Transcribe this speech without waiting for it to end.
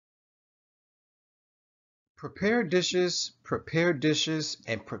Prepare dishes,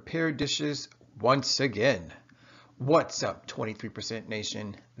 and prepare dishes once again. What's up, 23%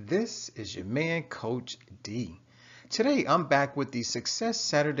 Nation? This is your man, Coach D. Today, I'm back with the Success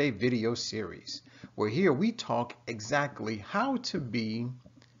Saturday video series, where here we talk exactly how to be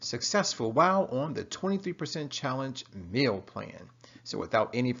successful while on the 23% Challenge meal plan. So without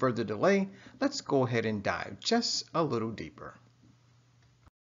any further delay, let's go ahead and dive just a little deeper.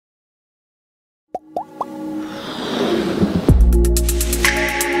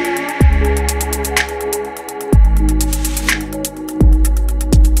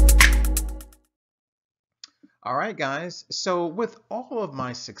 All right, guys. So with all of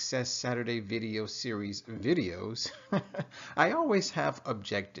my Success Saturday video series videos, I always have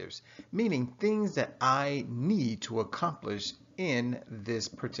objectives, meaning things that I need to accomplish in this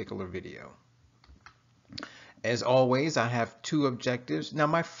particular video. As always, I have two objectives. Now,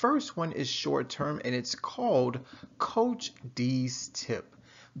 my first one is short term and it's called Coach D's Tip.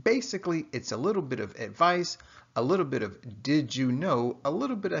 Basically, it's a little bit of advice, a little bit of did you know, a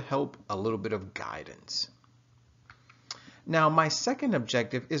little bit of help, a little bit of guidance. Now, my second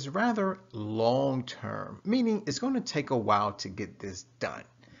objective is rather long-term, meaning it's going to take a while to get this done.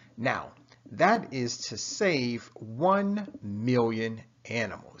 Now, that is to save 1 million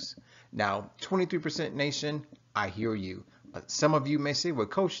animals. Now, 23% Nation, I hear you. But some of you may say, well,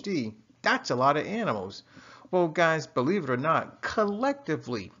 Coach D, that's a lot of animals. Well, guys, believe it or not,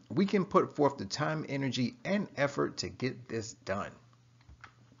 collectively, we can put forth the time, energy, and effort to get this done.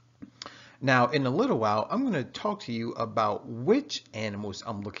 Now, in a little while, I'm going to talk to you about which animals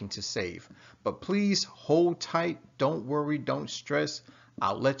I'm looking to save. But please hold tight. Don't worry. Don't stress.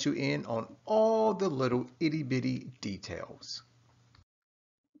 I'll let you in on all the little itty bitty details.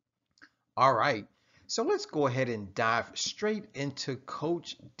 All right. So let's go ahead and dive straight into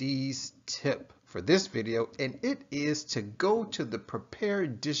Coach D's tip for this video. And it is to go to the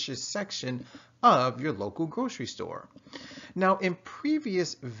prepared dishes section of your local grocery store. Now, in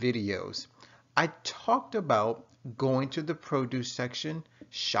previous videos, I talked about going to the produce section,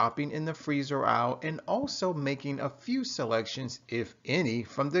 shopping in the freezer aisle, and also making a few selections, if any,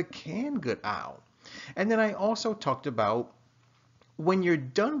 from the canned good aisle. And then I also talked about when you're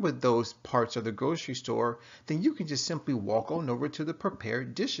done with those parts of the grocery store, then you can just simply walk on over to the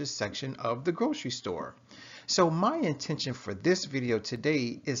prepared dishes section of the grocery store. So my intention for this video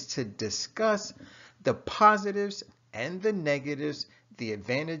today is to discuss the positives and the negatives, the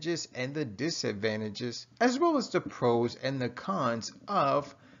advantages and the disadvantages, as well as the pros and the cons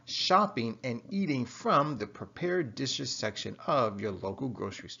of shopping and eating from the prepared dishes section of your local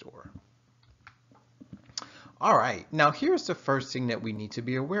grocery store. All right, now here's the first thing that we need to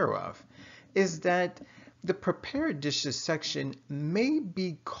be aware of, is that the prepared dishes section may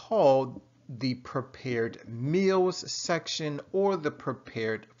be called the prepared meals section or the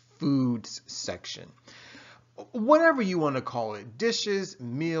prepared foods section. Whatever you want to call it, dishes,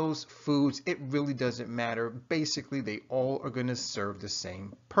 meals, foods, it really doesn't matter. Basically, they all are going to serve the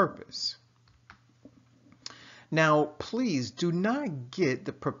same purpose. Now, please do not get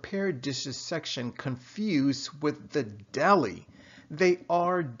the prepared dishes section confused with the deli. They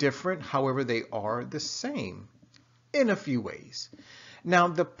are different, however, they are the same in a few ways. Now,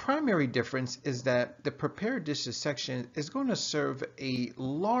 the primary difference is that the prepared dishes section is going to serve a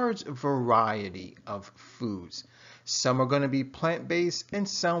large variety of foods. Some are going to be plant-based and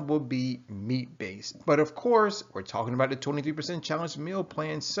some will be meat-based. But of course, we're talking about the 23% challenge meal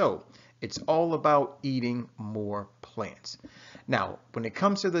plan, so it's all about eating more plants. Now, when it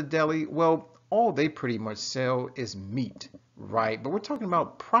comes to the deli, well, all they pretty much sell is meat, right? But we're talking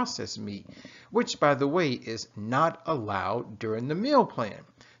about processed meat, which, by the way, is not allowed during the meal plan.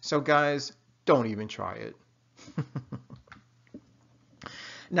 So guys, don't even try it.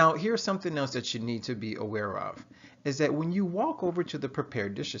 Now, here's something else that you need to be aware of, is that when you walk over to the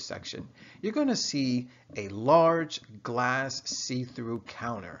prepared dishes section, you're going to see a large glass see-through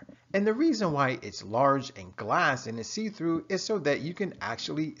counter. And the reason why it's large and glass and it's see-through is so that you can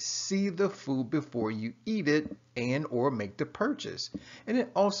actually see the food before you eat it and or make the purchase. And it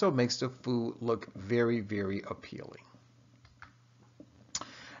also makes the food look very, very appealing.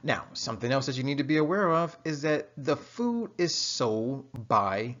 Now, something else that you need to be aware of is that the food is sold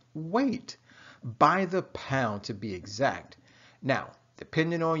by weight, by the pound to be exact. Now,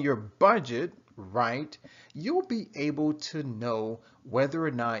 depending on your budget, right, you'll be able to know whether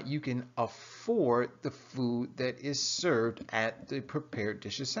or not you can afford the food that is served at the prepared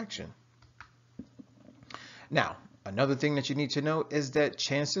dishes section. Now, Another thing that you need to know is that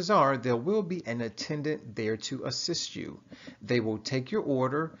chances are there will be an attendant there to assist you. They will take your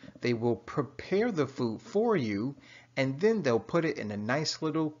order, they will prepare the food for you, and then they'll put it in a nice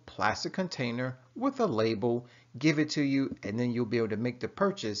little plastic container with a label, give it to you, and then you'll be able to make the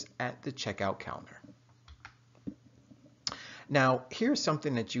purchase at the checkout counter. Now, here's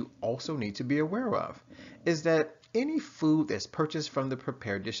something that you also need to be aware of, is that any food that's purchased from the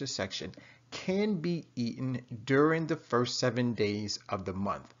prepared dishes section can be eaten during the first 7 days of the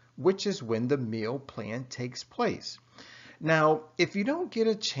month, which is when the meal plan takes place. Now, if you don't get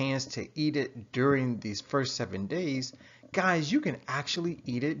a chance to eat it during these first 7 days, guys, you can actually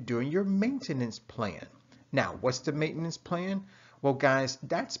eat it during your maintenance plan. Now, what's the maintenance plan? Well, guys,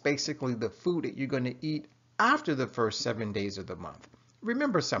 that's basically the food that you're going to eat after the first 7 days of the month.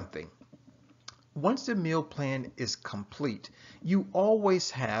 Remember something. Once the meal plan is complete, you always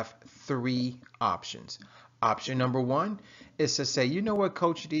have 3 options. Option number 1 is to say, you know what,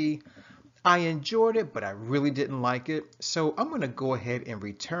 Coach D, I enjoyed it, but I really didn't like it, so I'm going to go ahead and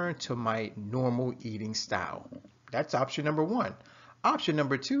return to my normal eating style. That's option number 1. Option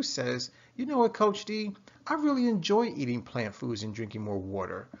number 2 says, you know what, Coach D, I really enjoy eating plant foods and drinking more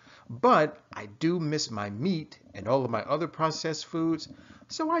water, but I do miss my meat and all of my other processed foods,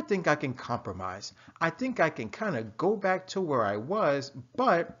 so I think I can compromise. I think I can kind of go back to where I was,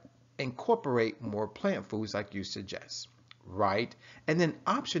 but incorporate more plant foods like you suggest, right? And then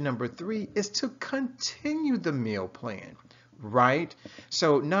option number 3 is to continue the meal plan, right?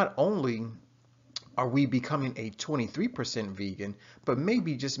 So not only are we becoming a 23% vegan, but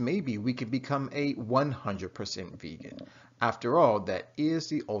maybe, just maybe, we could become a 100% vegan. After all, that is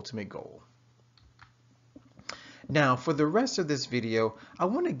the ultimate goal. Now, for the rest of this video, I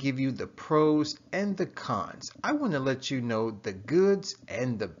want to give you the pros and the cons. I want to let you know the goods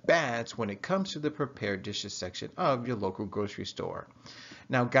and the bads when it comes to the prepared dishes section of your local grocery store.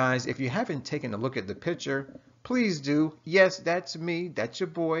 Now, guys, if you haven't taken a look at the picture, please do. Yes, that's me. That's your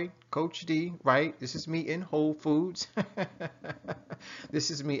boy, Coach D, right? This is me in Whole Foods.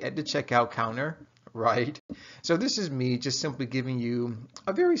 This is me at the checkout counter, right? So this is me just simply giving you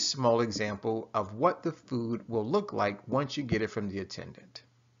a very small example of what the food will look like once you get it from the attendant.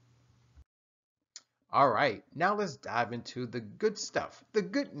 All right, now let's dive into the good stuff, the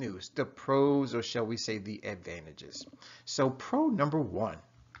good news, the pros, or shall we say the advantages. So pro number 1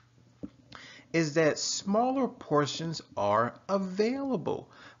 is that smaller portions are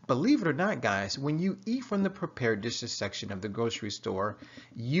available. Believe it or not, guys, when you eat from the prepared dishes section of the grocery store,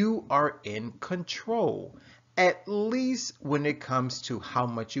 you are in control, at least when it comes to how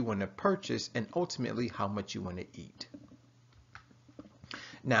much you want to purchase and ultimately how much you want to eat.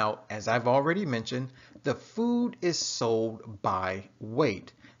 Now, as I've already mentioned, the food is sold by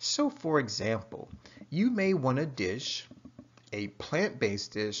weight. So, for example, you may want a dish, a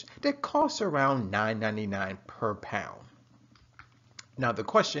plant-based dish, that costs around $9.99 per pound. Now the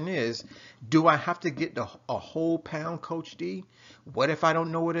question is, do I have to get a whole pound, Coach D? What if I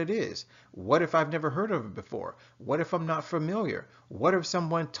don't know what it is? What if I've never heard of it before? What if I'm not familiar? What if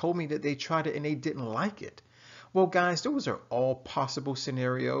someone told me that they tried it and they didn't like it? Well, guys, those are all possible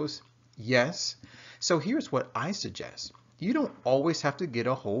scenarios. Yes. So here's what I suggest. You don't always have to get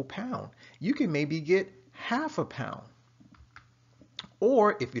a whole pound. You can maybe get half a pound.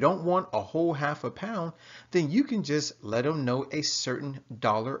 Or if you don't want a whole half a pound, then you can just let them know a certain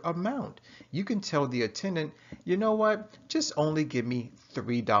dollar amount. You can tell the attendant, you know what, just only give me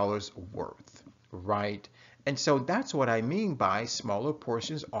 $3 worth, right? And so that's what I mean by smaller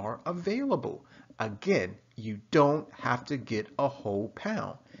portions are available. Again, you don't have to get a whole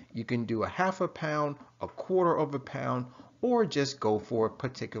pound. You can do a half a pound, a quarter of a pound, or just go for a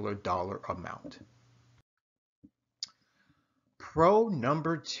particular dollar amount. Pro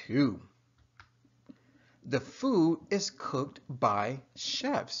number 2, the food is cooked by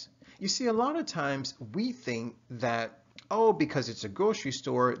chefs. You see, a lot of times we think that, oh, because it's a grocery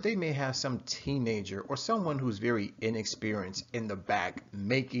store, they may have some teenager or someone who's very inexperienced in the back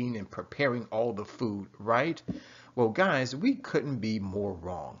making and preparing all the food, right? Well, guys, we couldn't be more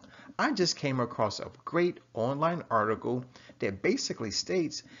wrong. I just came across a great online article that basically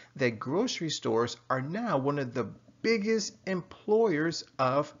states that grocery stores are now one of the biggest employers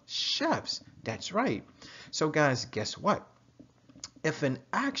of chefs. That's right. So guys, guess what? If an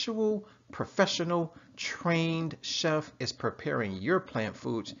actual professional trained chef is preparing your plant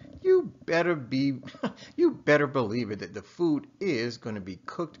foods, you better believe it that the food is going to be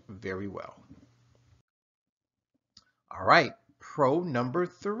cooked very well. All right, pro number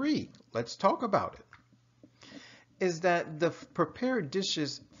 3, let's talk about it, is that the prepared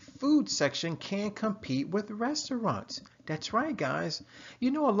dishes food section can compete with restaurants. That's right, guys. You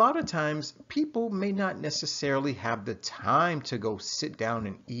know, a lot of times people may not necessarily have the time to go sit down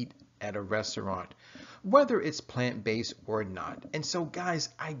and eat at a restaurant, whether it's plant-based or not. And so, guys,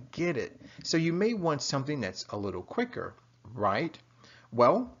 I get it. So you may want something that's a little quicker, right?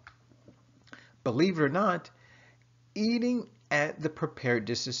 Well, believe it or not, eating at the prepared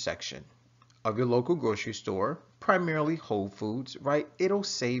dishes section of your local grocery store, primarily Whole Foods, right? It'll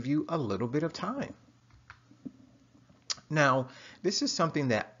save you a little bit of time. Now, this is something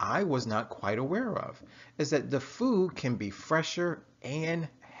that I was not quite aware of, is that the food can be fresher and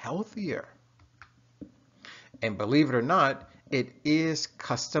healthier. And believe it or not, it is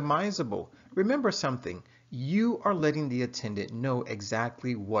customizable. Remember something, you are letting the attendant know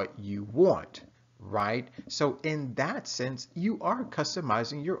exactly what you want, right? So in that sense, you are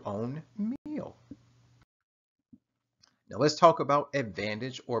customizing your own meal. Now let's talk about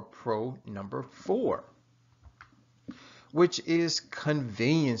advantage or pro number 4, which is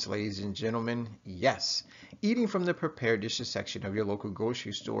convenience, ladies and gentlemen. Yes, eating from the prepared dishes section of your local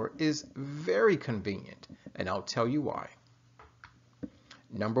grocery store is very convenient, and I'll tell you why.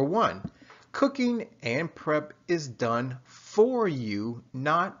 Number 1, cooking and prep is done for you,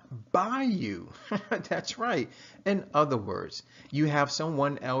 not by you. That's right. In other words, you have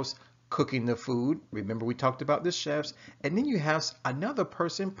someone else cooking the food. Remember, we talked about the chefs, and then you have another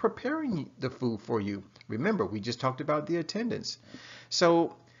person preparing the food for you. Remember, we just talked about the attendants.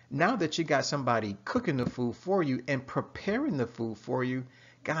 So now that you got somebody cooking the food for you and preparing the food for you,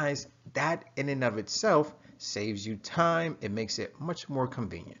 guys, that in and of itself saves you time. It makes it much more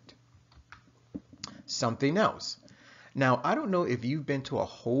convenient. Something else. Now, I don't know if you've been to a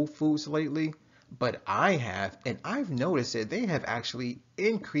Whole Foods lately, but I have, and I've noticed that they have actually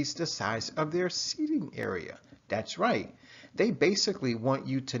increased the size of their seating area. That's right. They basically want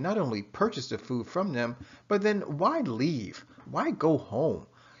you to not only purchase the food from them, but then why leave? Why go home?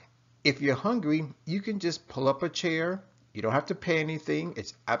 If you're hungry, you can just pull up a chair. You don't have to pay anything.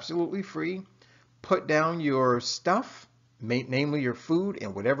 It's absolutely free. Put down your stuff, namely your food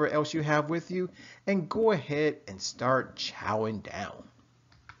and whatever else you have with you, and go ahead and start chowing down.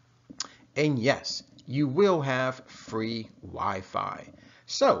 And yes, you will have free Wi-Fi.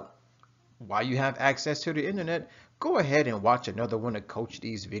 So while you have access to the internet, go ahead and watch another one of Coach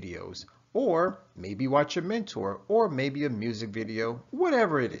D's videos, or maybe watch a mentor, or maybe a music video,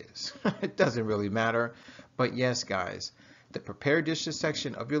 whatever it is. It doesn't really matter. But yes, guys, the prepared dishes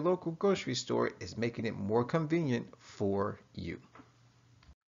section of your local grocery store is making it more convenient for you.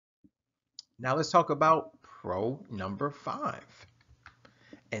 Now let's talk about pro number 5,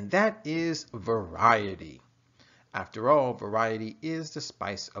 and that is variety. After all, variety is the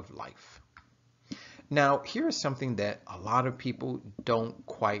spice of life. Now, here's something that a lot of people don't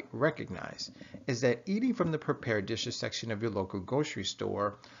quite recognize, is that eating from the prepared dishes section of your local grocery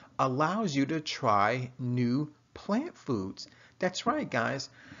store allows you to try new plant foods. That's right, guys.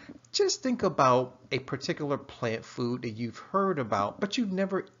 Just think about a particular plant food that you've heard about, but you've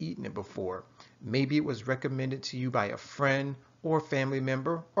never eaten it before. Maybe it was recommended to you by a friend or family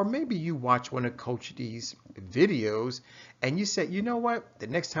member, or maybe you watch one of Coach D's videos and you said, you know what, the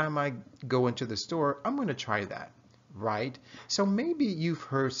next time I go into the store, I'm going to try that, right? So maybe you've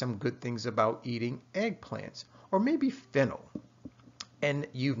heard some good things about eating eggplants, or maybe fennel, and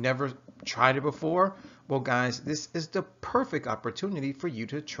you've never tried it before. Well, guys, this is the perfect opportunity for you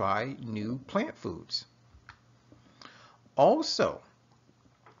to try new plant foods. Also,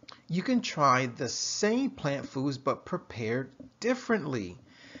 you can try the same plant foods but prepared differently.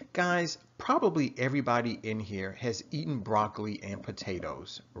 Guys, probably everybody in here has eaten broccoli and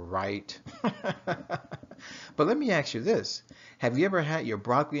potatoes, right? But let me ask you this. Have you ever had your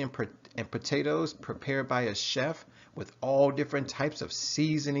broccoli and potatoes prepared by a chef with all different types of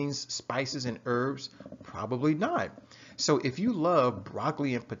seasonings, spices, and herbs? Probably not. So if you love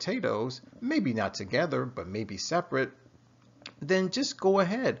broccoli and potatoes, maybe not together, but maybe separate, then just go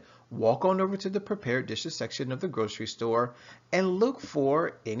ahead, walk on over to the prepared dishes section of the grocery store and look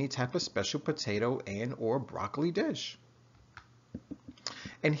for any type of special potato and or broccoli dish.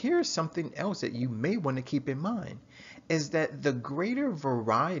 And here's something else that you may want to keep in mind, is that the greater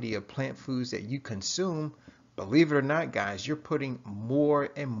variety of plant foods that you consume, believe it or not, guys, you're putting more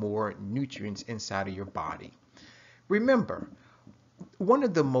and more nutrients inside of your body. Remember, one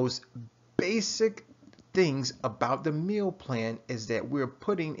of the most basic things about the meal plan is that we're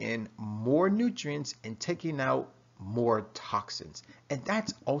putting in more nutrients and taking out more toxins. And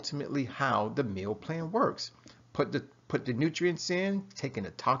that's ultimately how the meal plan works. Put the nutrients in, taking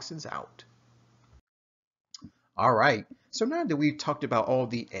the toxins out. All right, So now that we've talked about all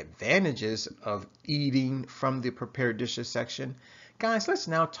the advantages of eating from the prepared dishes section, guys, let's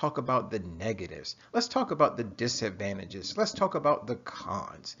now talk about the negatives. Let's talk about the disadvantages. Let's talk about the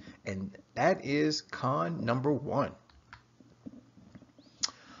cons. And that is con number one.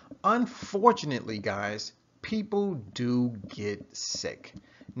 Unfortunately, guys, people do get sick.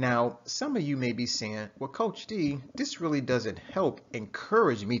 Now, some of you may be saying, well, Coach D, this really doesn't help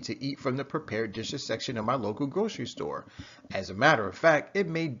encourage me to eat from the prepared dishes section of my local grocery store. As a matter of fact, it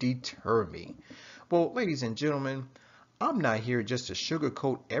may deter me. Well, ladies and gentlemen, I'm not here just to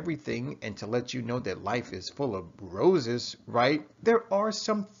sugarcoat everything and to let you know that life is full of roses, right? There are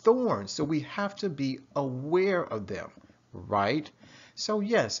some thorns, so we have to be aware of them, right? So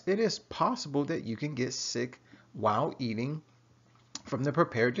yes, it is possible that you can get sick while eating from the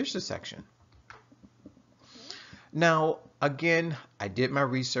prepared dishes section. Now, again, I did my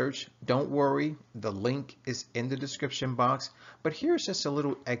research. Don't worry, the link is in the description box, but here's just a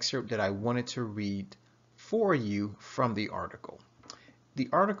little excerpt that I wanted to read for you from the article. The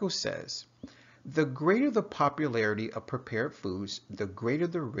article says, the greater the popularity of prepared foods, the greater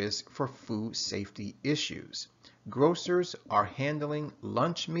the risk for food safety issues. Grocers are handling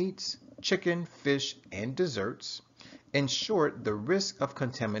lunch meats, chicken, fish, and desserts. In short, the risk of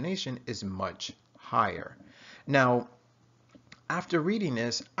contamination is much higher. Now, after reading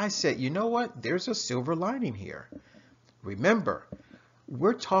this, I said, you know what? There's a silver lining here. Remember,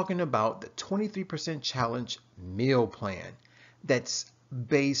 we're talking about the 23% challenge meal plan that's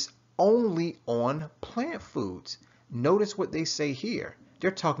based only on plant foods. Notice what they say here.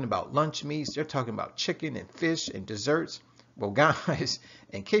 They're talking about lunch meats, they're talking about chicken and fish and desserts. Well, guys,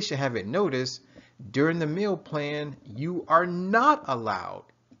 in case you haven't noticed, during the meal plan, you are not allowed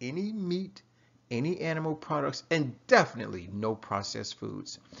any meat, any animal products, and definitely no processed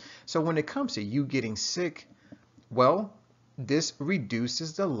foods. So when it comes to you getting sick, well, this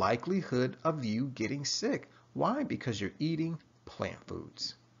reduces the likelihood of you getting sick. Why? Because you're eating plant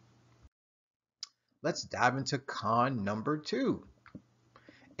foods. Let's dive into con number two.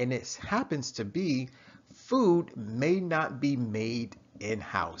 And it happens to be food may not be made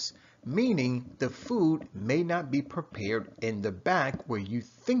in-house, meaning the food may not be prepared in the back where you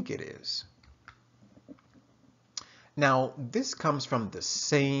think it is. Now, this comes from the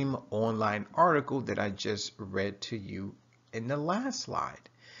same online article that I just read to you in the last slide.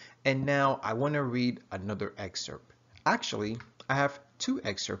 And now I want to read another excerpt. Actually, I have two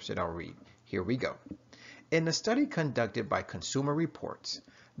excerpts that I'll read. Here we go. In a study conducted by Consumer Reports,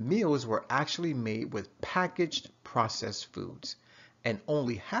 meals were actually made with packaged processed foods, and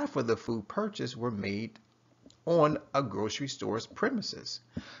only half of the food purchased were made on a grocery store's premises.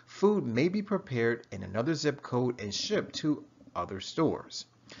 Food may be prepared in another zip code and shipped to other stores.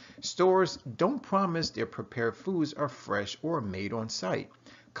 Stores don't promise their prepared foods are fresh or made on site.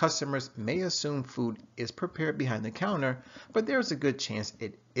 Customers may assume food is prepared behind the counter, but there's a good chance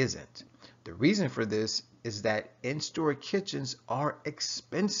it isn't. The reason for this is that in-store kitchens are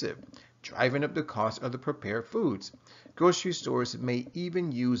expensive, driving up the cost of the prepared foods. Grocery stores may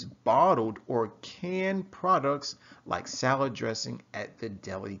even use bottled or canned products like salad dressing at the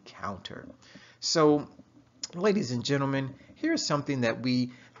deli counter. So, ladies and gentlemen, here's something that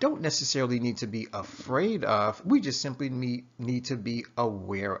we don't necessarily need to be afraid of. We just simply need to be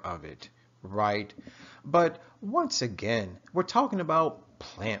aware of it, right? But once again, we're talking about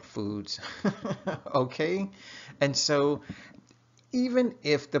plant foods, okay? And so even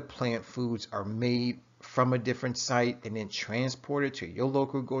if the plant foods are made from a different site and then transported to your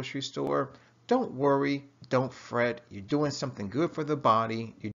local grocery store, don't worry, don't fret. You're doing something good for the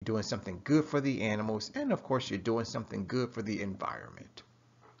body, you're doing something good for the animals, and of course, you're doing something good for the environment.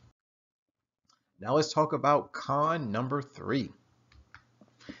 Now let's talk about con number three,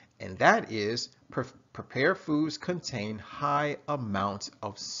 and that is prepared foods contain high amounts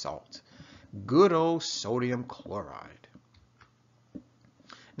of salt. Good old sodium chloride.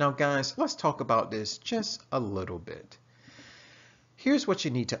 Now guys, let's talk about this just a little bit. Here's what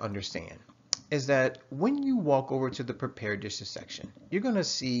you need to understand is that when you walk over to the prepared dishes section, you're going to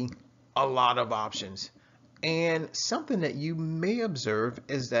see a lot of options. And something that you may observe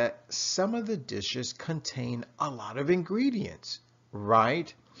is that some of the dishes contain a lot of ingredients,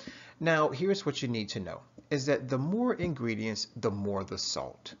 right? Now, here's what you need to know is that the more ingredients, the more the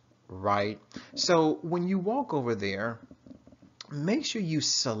salt, right? So when you walk over there, make sure you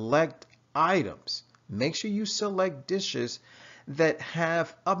select items. Make sure you select dishes that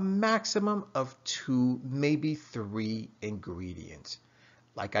have a maximum of 2, maybe 3 ingredients.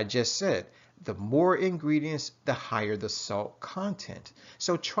 Like I just said, the more ingredients, the higher the salt content.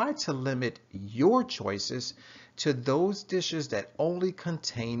 So try to limit your choices to those dishes that only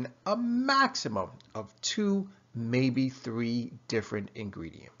contain a maximum of 2, maybe 3 different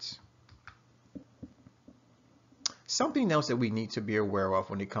ingredients. Something else that we need to be aware of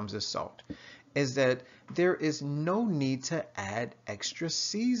when it comes to salt is that there is no need to add extra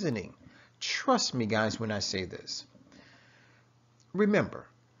seasoning. Trust me, guys, when I say this. Remember,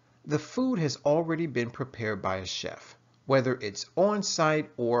 the food has already been prepared by a chef, whether it's on site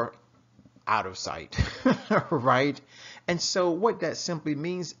or out of sight, right? And so what that simply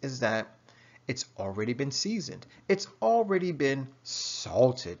means is that it's already been seasoned. It's already been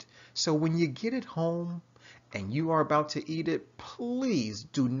salted. So when you get it home and you are about to eat it, please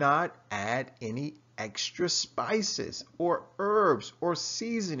do not add any extra spices or herbs or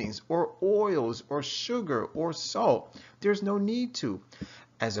seasonings or oils or sugar or salt. There's no need to.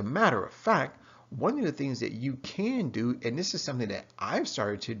 As a matter of fact, one of the things that you can do, and this is something that I've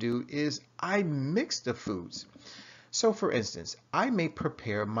started to do, is I mix the foods. So for instance, I may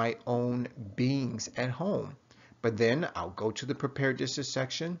prepare my own beans at home, but then I'll go to the prepared dishes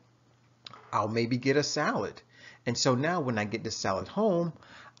section. I'll maybe get a salad. And so now when I get the salad home,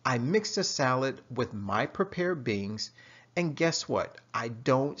 I mix the salad with my prepared beans. And guess what? I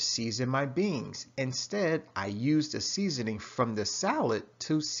don't season my beans. Instead, I use the seasoning from the salad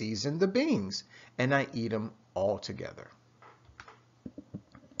to season the beans. And I eat them all together.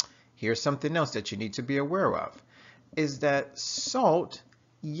 Here's something else that you need to be aware of. Is that salt,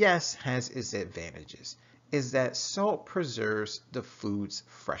 yes, has its advantages. Is that salt preserves the food's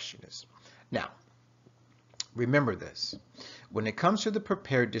freshness. Now, remember this. When it comes to the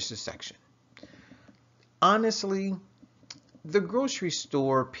prepared dishes section, honestly, the grocery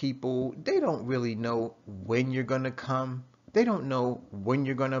store people, they don't really know when you're going to come. They don't know when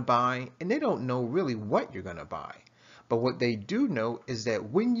you're going to buy, and they don't know really what you're going to buy. But what they do know is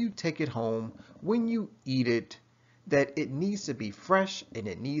that when you take it home, when you eat it, that it needs to be fresh and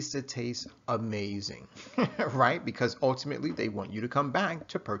it needs to taste amazing, right? Because ultimately they want you to come back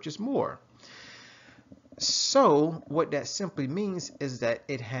to purchase more. So what that simply means is that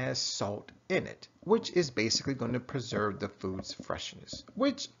it has salt in it, which is basically going to preserve the food's freshness,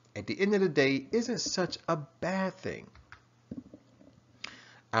 which at the end of the day isn't such a bad thing.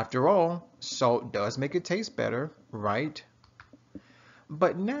 After all, salt does make it taste better, right?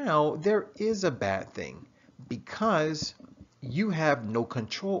 But now there is a bad thing because you have no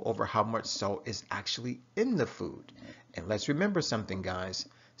control over how much salt is actually in the food. And let's remember something, guys.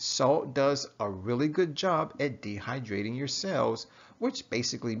 Salt does a really good job at dehydrating your cells, which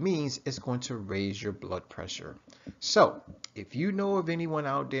basically means it's going to raise your blood pressure. So if you know of anyone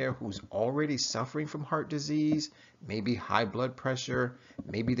out there who's already suffering from heart disease, maybe high blood pressure,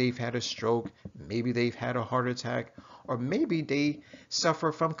 maybe they've had a stroke, maybe they've had a heart attack, or maybe they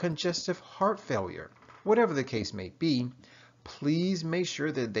suffer from congestive heart failure, whatever the case may be, please make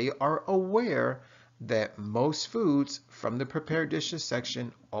sure that they are aware that most foods from the prepared dishes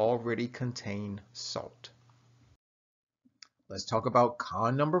section already contain salt. Let's talk about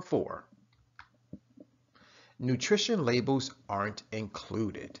con number 4. Nutrition labels aren't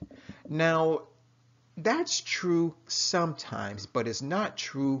included. Now, that's true sometimes, but it's not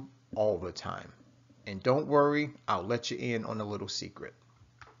true all the time. And don't worry, I'll let you in on a little secret.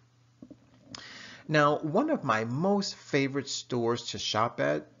 Now, one of my most favorite stores to shop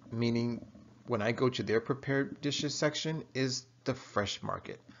at, meaning when I go to their prepared dishes section, is the Fresh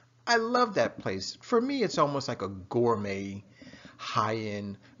Market. I love that place. For me, it's almost like a gourmet,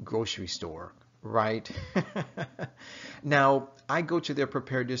 high-end grocery store, right? Now, I go to their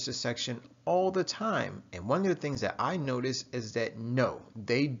prepared dishes section all the time, and one of the things that I notice is that no,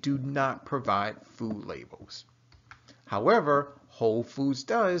 they do not provide food labels. However, Whole Foods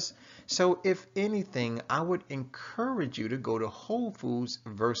does. So if anything, I would encourage you to go to Whole Foods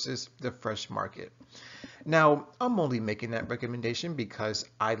versus the Fresh Market. Now, I'm only making that recommendation because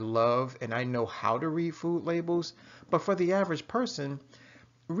I love and I know how to read food labels, but for the average person,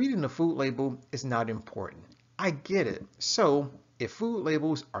 reading the food label is not important. I get it. So if food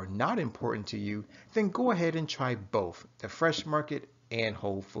labels are not important to you, then go ahead and try both the Fresh Market and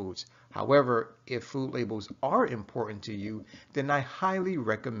Whole Foods. However, if food labels are important to you, then I highly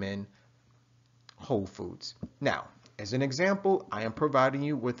recommend Whole Foods. Now, as an example, I am providing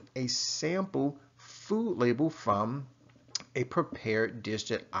you with a sample food label from a prepared dish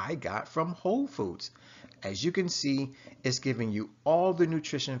that I got from Whole Foods. As you can see, it's giving you all the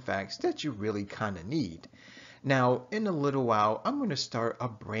nutrition facts that you really kind of need. Now, in a little while, I'm going to start a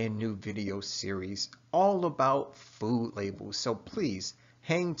brand new video series all about food labels. So please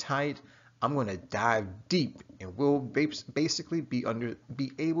hang tight. I'm going to dive deep and we'll basically be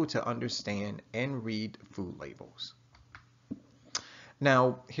able to understand and read food labels.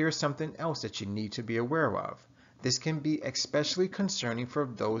 Now, here's something else that you need to be aware of. This can be especially concerning for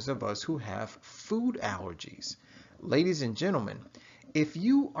those of us who have food allergies. Ladies and gentlemen, if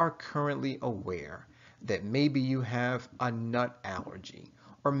you are currently aware that maybe you have a nut allergy,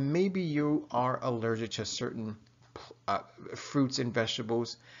 or maybe you are allergic to certain fruits and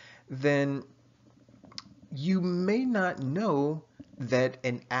vegetables, then you may not know that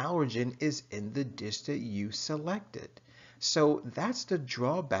an allergen is in the dish that you selected. So that's the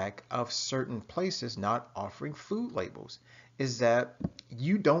drawback of certain places not offering food labels, is that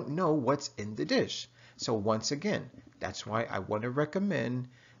you don't know what's in the dish. So once again, that's why I want to recommend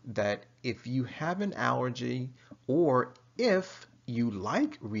that if you have an allergy, or if you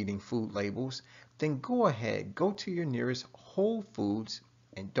like reading food labels, then go ahead, go to your nearest Whole Foods,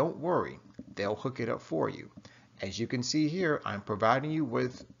 and don't worry, they'll hook it up for you. As you can see here, I'm providing you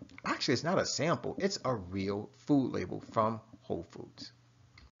with, actually it's not a sample, it's a real food label from Whole Foods.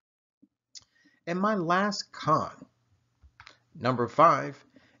 And my last con, number 5,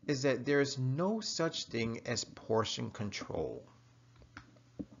 is that there's no such thing as portion control.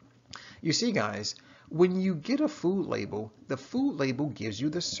 You see, guys, when you get a food label, the food label gives you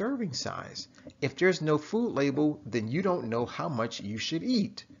the serving size. If there's no food label, then you don't know how much you should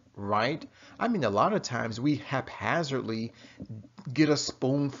eat, right? I mean, a lot of times we haphazardly get a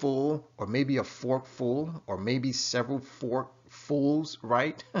spoonful, or maybe a forkful, or maybe several forkfuls,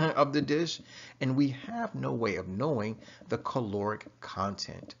 right, of the dish, and we have no way of knowing the caloric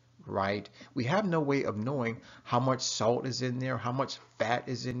content. Right? We have no way of knowing how much salt is in there, how much fat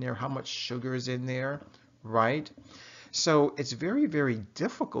is in there, how much sugar is in there, right? So it's very, very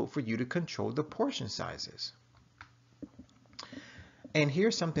difficult for you to control the portion sizes. And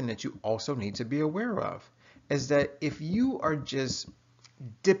here's something that you also need to be aware of, is that if you are just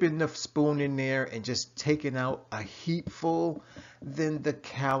dipping the spoon in there and just taking out a heapful, then the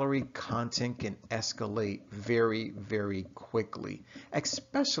calorie content can escalate very, very quickly,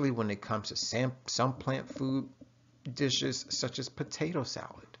 especially when it comes to some plant food dishes such as potato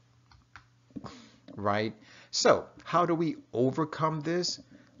salad, right? So how do we overcome this?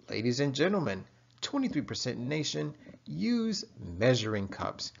 Ladies and gentlemen, 23% Nation, use measuring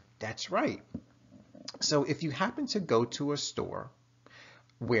cups. That's right. So if you happen to go to a store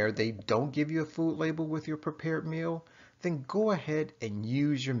where they don't give you a food label with your prepared meal, then go ahead and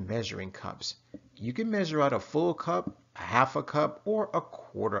use your measuring cups. You can measure out a full cup, a half a cup, or a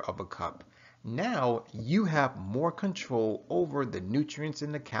quarter of a cup. Now you have more control over the nutrients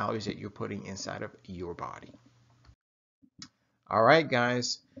and the calories that you're putting inside of your body. All right,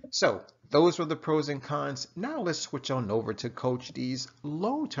 guys. So those were the pros and cons. Now let's switch on over to Coach D's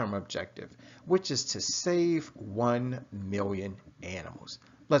long-term objective, which is to save 1 million animals.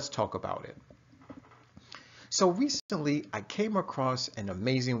 Let's talk about it. So recently I came across an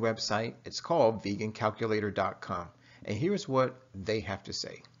amazing website. It's called vegancalculator.com. And here's what they have to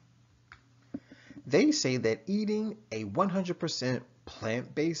say. They say that eating a 100%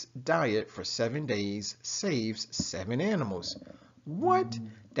 plant-based diet for 7 days saves 7 animals. What?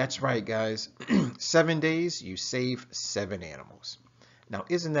 That's right, guys. 7 days, you save 7 animals. Now,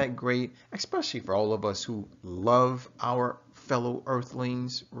 isn't that great? Especially for all of us who love our fellow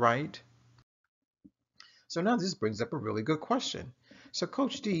earthlings, right? So now this brings up a really good question. So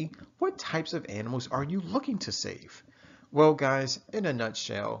Coach D, what types of animals are you looking to save? Well, guys, in a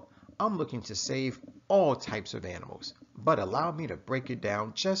nutshell, I'm looking to save all types of animals, but allow me to break it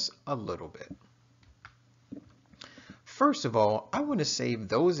down just a little bit. First of all, I want to save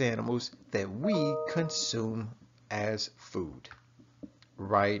those animals that we consume as food,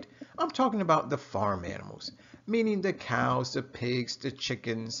 right? I'm talking about the farm animals, meaning the cows, the pigs, the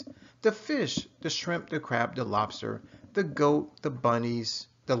chickens, the fish, the shrimp, the crab, the lobster, the goat, the bunnies,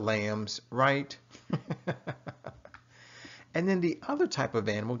 the lambs, right? And then the other type of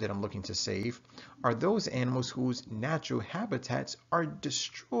animal that I'm looking to save are those animals whose natural habitats are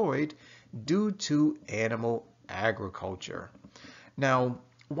destroyed due to animal agriculture. Now,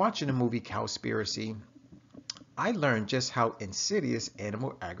 watching the movie Cowspiracy, I learned just how insidious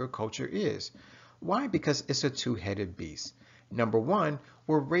animal agriculture is. Why? Because it's a two-headed beast. Number one,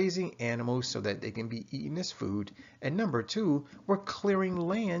 we're raising animals so that they can be eaten as food. And number two, we're clearing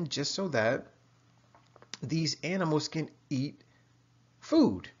land just so that these animals can eat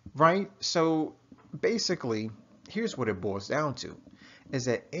food, right? So basically, here's what it boils down to, is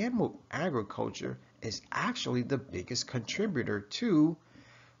that animal agriculture is actually the biggest contributor to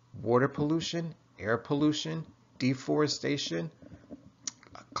water pollution, air pollution, deforestation,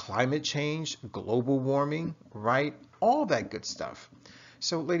 climate change, global warming, right? All that good stuff.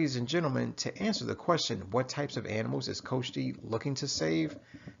 So, ladies and gentlemen, to answer the question, what types of animals is Coach D looking to save?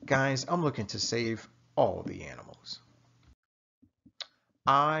 Guys, I'm looking to save all the animals.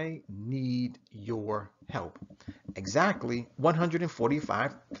 I need your help. Exactly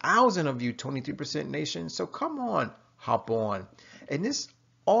 145,000 of you 23% Nation. So come on, hop on. And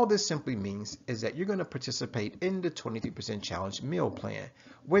all this simply means is that you're going to participate in the 23% challenge meal plan,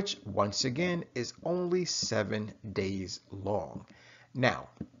 which once again is only 7 days long. Now,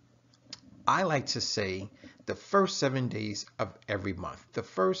 I like to say the first 7 days of every month, the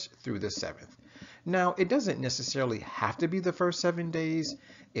 1st through the 7th. Now, it doesn't necessarily have to be the first 7 days.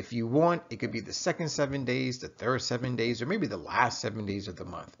 If you want, it could be the second 7 days, the third 7 days, or maybe the last 7 days of the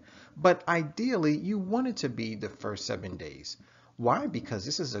month. But ideally, you want it to be the first 7 days. Why? Because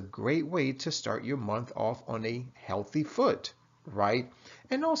this is a great way to start your month off on a healthy foot, right?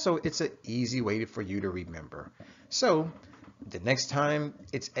 And also, it's an easy way for you to remember. So, the next time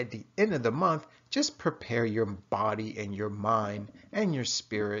it's at the end of the month, just prepare your body and your mind and your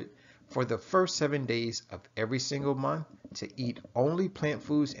spirit for the first 7 days of every single month to eat only plant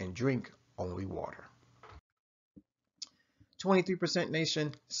foods and drink only water. 23%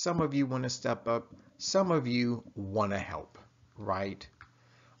 Nation, some of you want to step up, some of you want to help, right?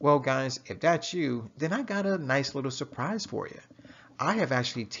 Well, guys, if that's you, then I got a nice little surprise for you. I have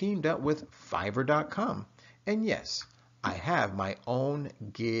actually teamed up with Fiverr.com. And yes, I have my own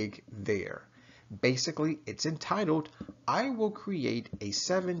gig there. Basically, it's entitled, I will create a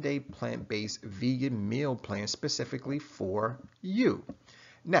 7-day plant-based vegan meal plan specifically for you.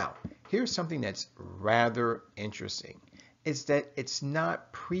 Now, here's something that's rather interesting. It's that it's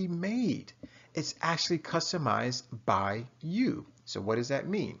not pre-made. It's actually customized by you. So what does that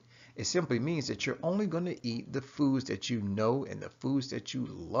mean? It simply means that you're only going to eat the foods that you know and the foods that you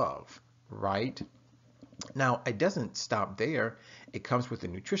love, right? Now, it doesn't stop there. It comes with a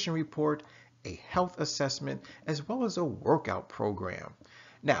nutrition report, a health assessment, as well as a workout program.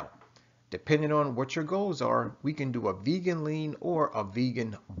 Now, depending on what your goals are, we can do a vegan lean or a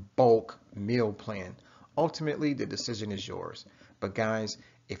vegan bulk meal plan. Ultimately, the decision is yours. But guys,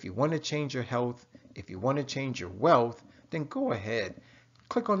 if you want to change your health, if you want to change your wealth, then go ahead.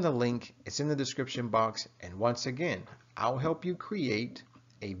 Click on the link. It's in the description box. And once again, I'll help you create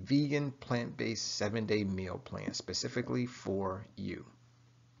a vegan plant-based 7-day meal plan specifically for you.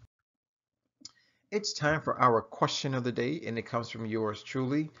 It's time for our question of the day, and it comes from yours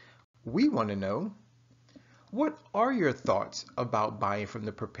truly. We want to know, what are your thoughts about buying from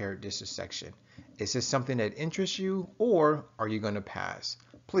the prepared dishes section? Is this something that interests you, or are you going to pass?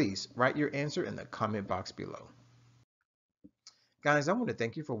 Please write your answer in the comment box below. Guys, I want to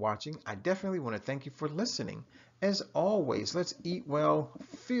thank you for watching. I definitely want to thank you for listening. As always, let's eat well,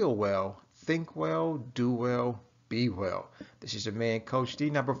 feel well, think well, do well, be well. This is your man, Coach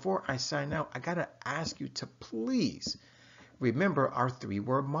D. Now, before I sign out, I got to ask you to please remember our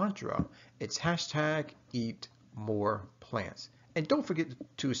 3-word mantra. It's hashtag eat more plants. And don't forget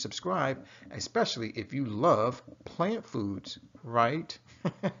to subscribe, especially if you love plant foods, right?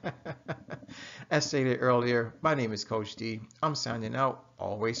 As stated earlier, my name is Coach D. I'm signing out.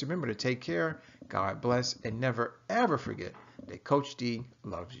 Always remember to take care, God bless, and never ever forget that Coach D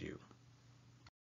loves you.